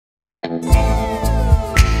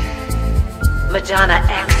Madonna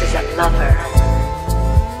X is a lover.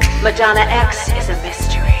 Madonna X is a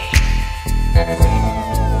mystery.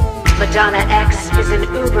 Madonna X is an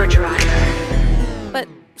Uber driver. But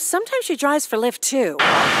sometimes she drives for Lyft too.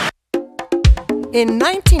 In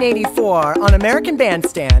 1984, on American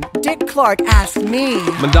Bandstand, Dick Clark asked me,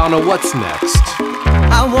 Madonna, what's next?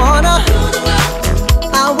 I wanna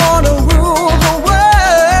rule the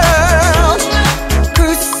world.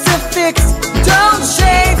 Crucifix, don't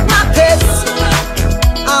shave my piss.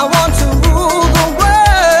 I want to rule the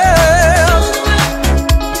world.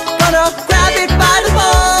 Gonna grab it by the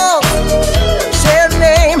balls. Share a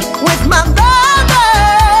name with my mother.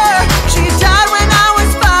 She died when I was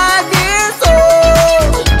 5 years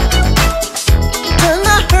old. Turn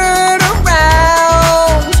the herd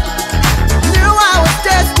around. Knew I was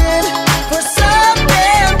destined for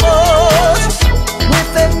something more.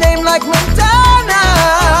 With a name like Madonna,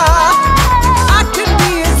 I could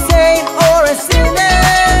be a saint or a sinner.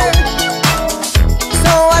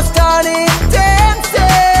 So I started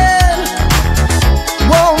dancing.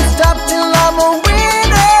 Won't stop till I'm a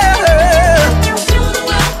winner.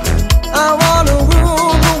 I wanna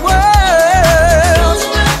rule the world.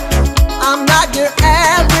 I'm not your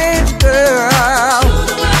average girl.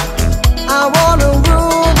 I wanna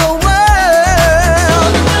rule the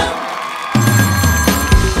world.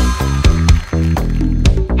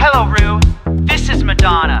 Hello, Ru. This is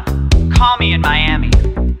Madonna. Call me in Miami.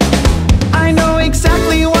 I know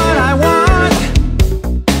exactly what I want.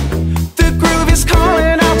 The groove is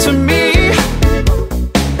calling out to me.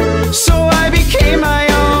 So I became my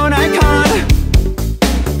own icon.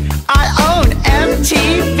 I own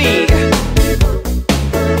MTV.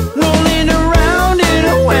 Rolling around in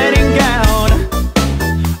a wedding gown.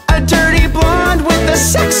 A dirty blonde with a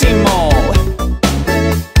sexy mole.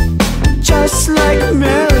 Just like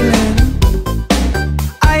Marilyn.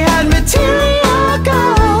 I had material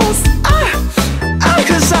girls.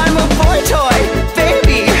 Cause I'm a boy toy,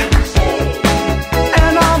 baby.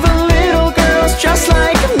 And all the little girls just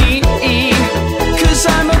like me. Cause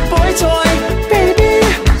I'm a boy toy, baby.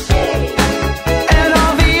 And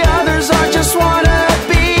all the others are just wannabes.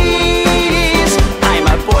 I'm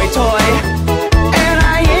a boy toy, and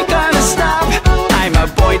I ain't gonna stop. I'm a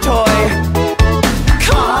boy toy.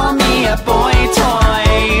 Call me a boy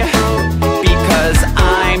toy. Because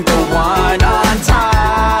I'm the one on top.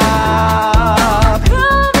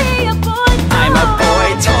 I'm a boy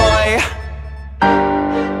toy.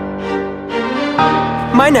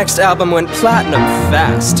 My next album went platinum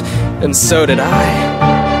fast, and so did I.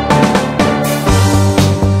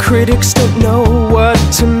 Critics don't know what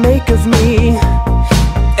to make of me.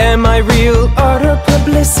 Am I real art or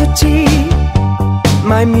publicity?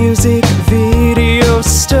 My music videos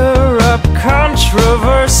stir up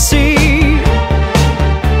controversy.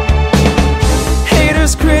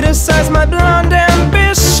 Haters criticize my blonde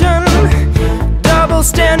ambition. Double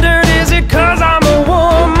standard, is it cause I'm a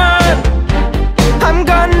woman? I'm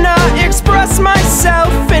gonna express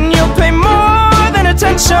myself and you'll pay more than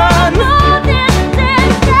attention.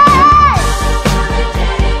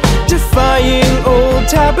 Defying old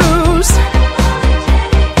taboos.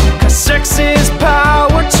 Cause sex is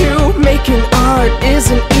power too. Making art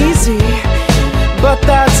isn't easy, but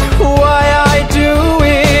that's why I do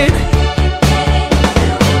it.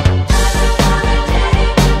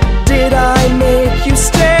 Did I make you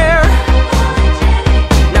stare?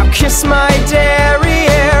 Now kiss my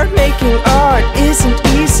derriere. Making art isn't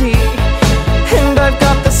easy, and I've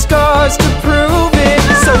got the scars to prove it.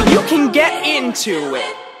 So you can get into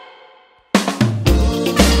it.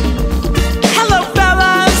 Hello,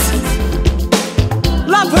 fellas.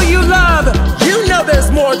 Love who you love. You know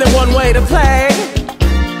there's more than one way to play.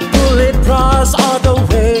 Bullet bras are the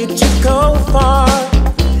way to go far.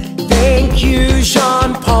 Thank you,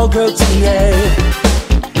 Jean-Paul Gaultier.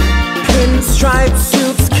 Pinstripe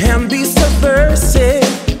suits can be subversive,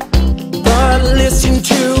 but listen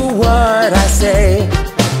to what I say.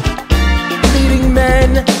 Leading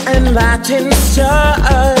men and Latin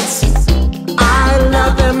studs, I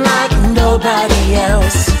love them like nobody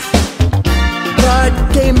else. But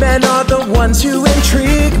gay men are the ones who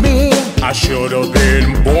intrigue me. I should have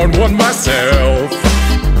been born one myself.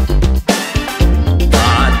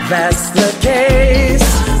 But that's the case.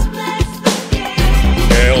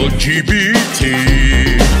 LGBT.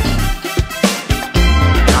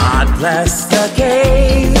 God bless the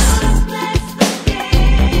case.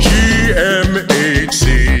 GMHC.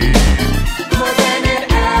 More than an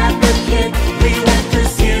advocate, we went through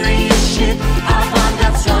serious shit. Our bond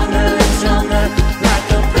got stronger and stronger, like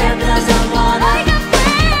a friend doesn't want it.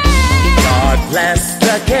 God bless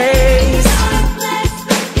the case.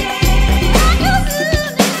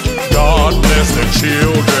 God bless the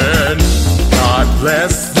children. God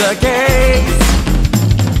bless the gays.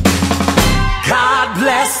 God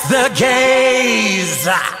bless the gays.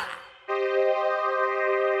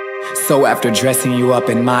 So after dressing you up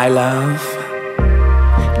in my love,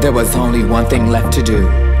 there was only one thing left to do.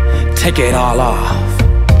 Take it all off.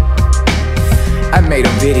 I made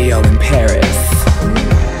a video in Paris.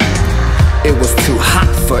 It was too hot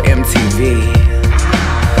for MTV.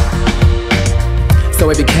 So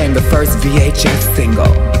it became the first VHS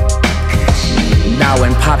single. Now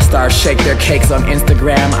when pop stars shake their cakes on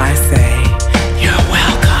Instagram, I say, you're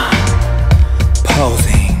welcome.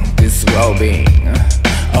 Posing, disrobing,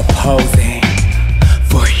 opposing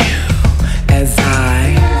for you as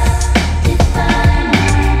I.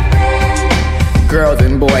 Girls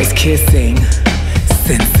and boys kissing,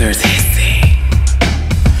 censors hissing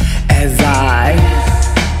as I.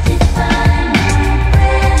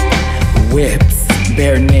 Whips,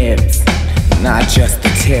 bare nibs, not just the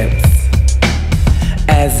tips.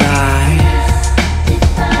 As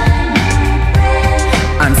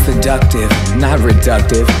I'm seductive, not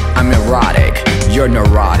reductive. I'm erotic, you're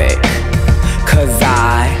neurotic.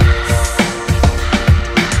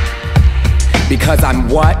 Because I'm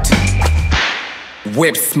what?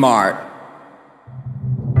 Whip smart.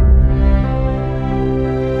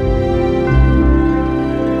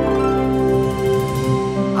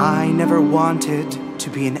 I never wanted to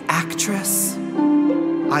be an actress.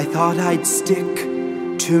 I thought I'd stick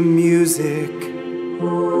to music.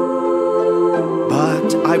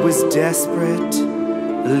 But I was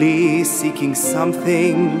desperately seeking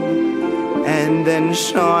something. And then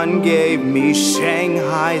Sean gave me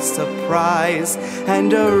Shanghai surprise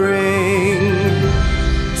and a ring.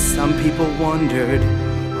 Some people wondered,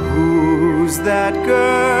 who's that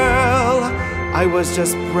girl? I was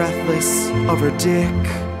just breathless over Dick.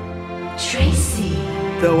 Tracy.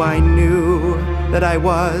 Though I knew that I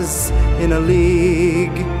was in a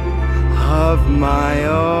league of my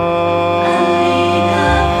own.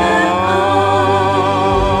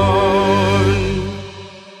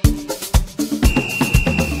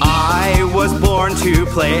 I was born to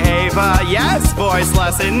play Ava, yes, voice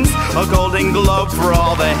lessons, a Golden Globe for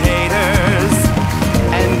all the haters.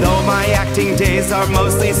 And though my acting days are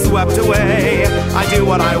mostly swept away, I do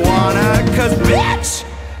what I wanna, 'cause bitch,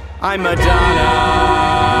 I'm Madonna.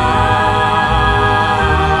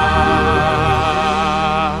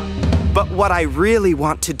 But what I really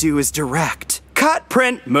want to do is direct. Cut,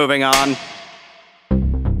 print, moving on.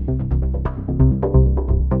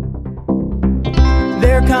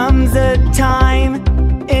 There comes a time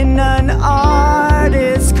in an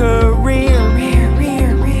artist's career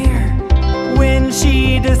when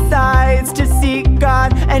she decides to seek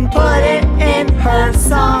God and put it in her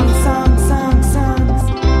songs.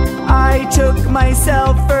 I took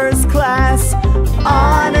myself first class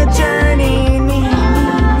on a journey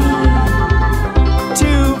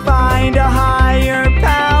to find a higher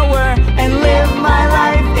power and live my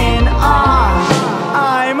life in awe.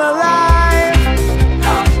 I'm alive.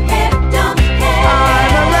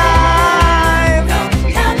 I'm alive.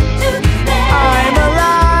 I'm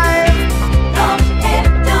alive.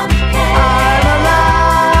 I'm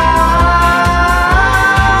alive.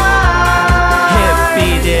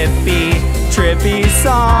 Hippy dippy, trippy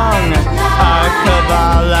song, a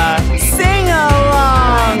Kabbalah sing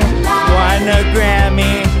along. Won a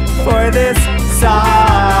Grammy for this song.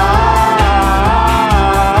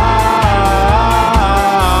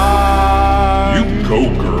 You go,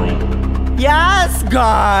 girl. Yes,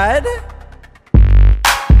 God.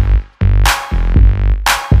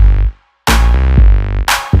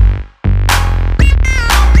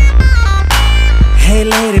 Hey,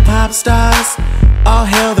 lady pop stars, all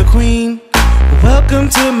hail the queen. Welcome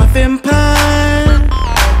to my empire.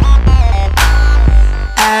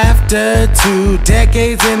 After 2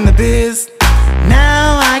 decades in the biz,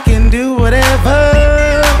 now I can do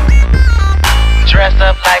whatever. Dress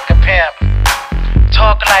up like a pimp,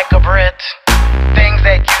 talk like a Brit. Things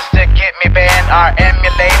that used to get me banned are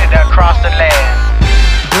emulated across the land.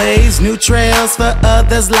 Blaze new trails for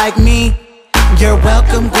others like me. You're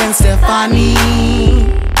welcome, Gwen Stefani.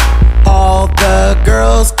 All the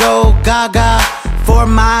girls go gaga for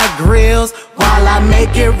my grills while I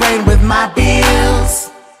make it rain with my bills.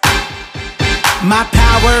 My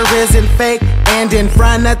power isn't fake, and in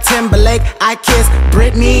front of Timberlake I kiss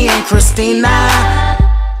Britney and Christina,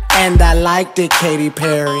 and I liked it, Katy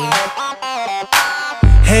Perry.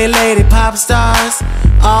 Hey lady pop stars,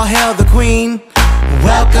 all hail the queen.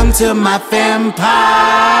 Welcome to my empire.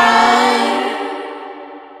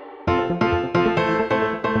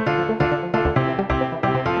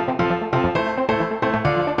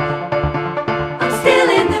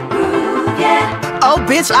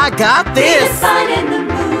 bitch, I got this.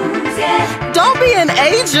 Don't be an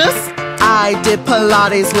ageist. I did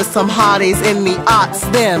Pilates with some hotties in the aughts,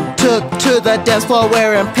 then took to the dance floor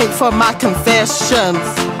wearing pink for my confessions.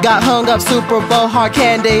 Got hung up Super Bowl, hard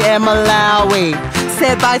candy, and Malawi.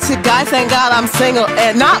 Said bye to guys, thank God I'm single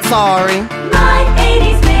and not sorry. My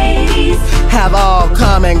 80s ladies Have all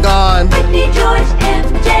come and gone. Whitney, George,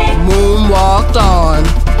 MJ Moonwalked on.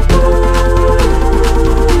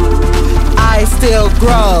 I still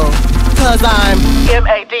grow, cause I'm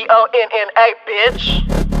Madonna, bitch.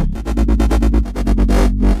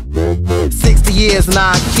 60 years and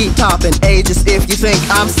I keep topping. Ages if you think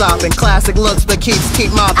I'm stopping. Classic looks but keep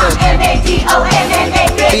mopping. I'm Madonna,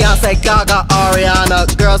 bitch. Beyonce, Gaga, Ariana.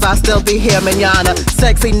 Girls, I still be here manana.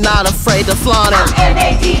 Sexy, not afraid to flaunt it. I'm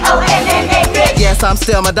Madonna, bitch. Yes, I'm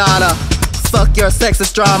still Madonna. Fuck your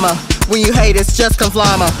sexist drama. When you hate, it's just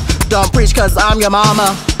conflama. Don't preach cause I'm your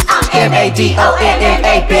mama. I'm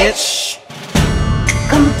Madonna, bitch.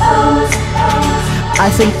 Compose. I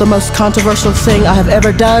think the most controversial thing I have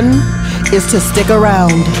ever done is to stick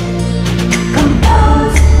around.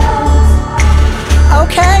 Compose.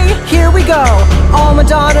 Okay, here we go. All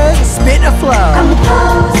Madonna, spit a flow.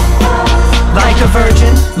 Compose. Like a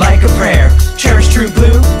virgin, like a prayer. Cherish true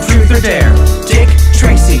blue, truth or dare. Dick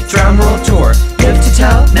Tracy, drum roll tour. Give to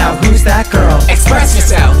tell, now who's that girl? Express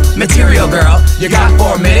yourself, material girl. You got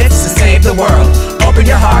 4 minutes to save the world. Open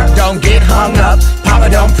your heart, don't get hung up. Papa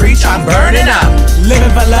don't preach, I'm burning up. Living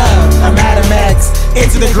for love, I'm Adam X.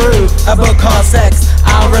 Into the groove, a book called Sex.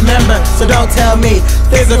 I'll remember, so don't tell me.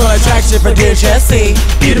 Physical attraction for dear Jessie.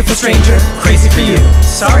 Beautiful stranger, crazy for you.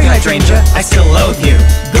 Sorry hydrangea, I still loathe you.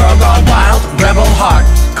 Girl gone wild, rebel heart,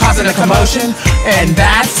 causing a commotion, and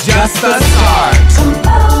that's just the start.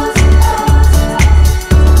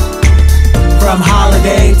 From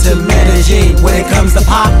Holiday to Methyd, when it comes to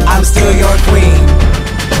pop, I'm still your queen.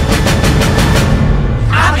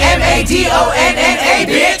 I'm Madonna.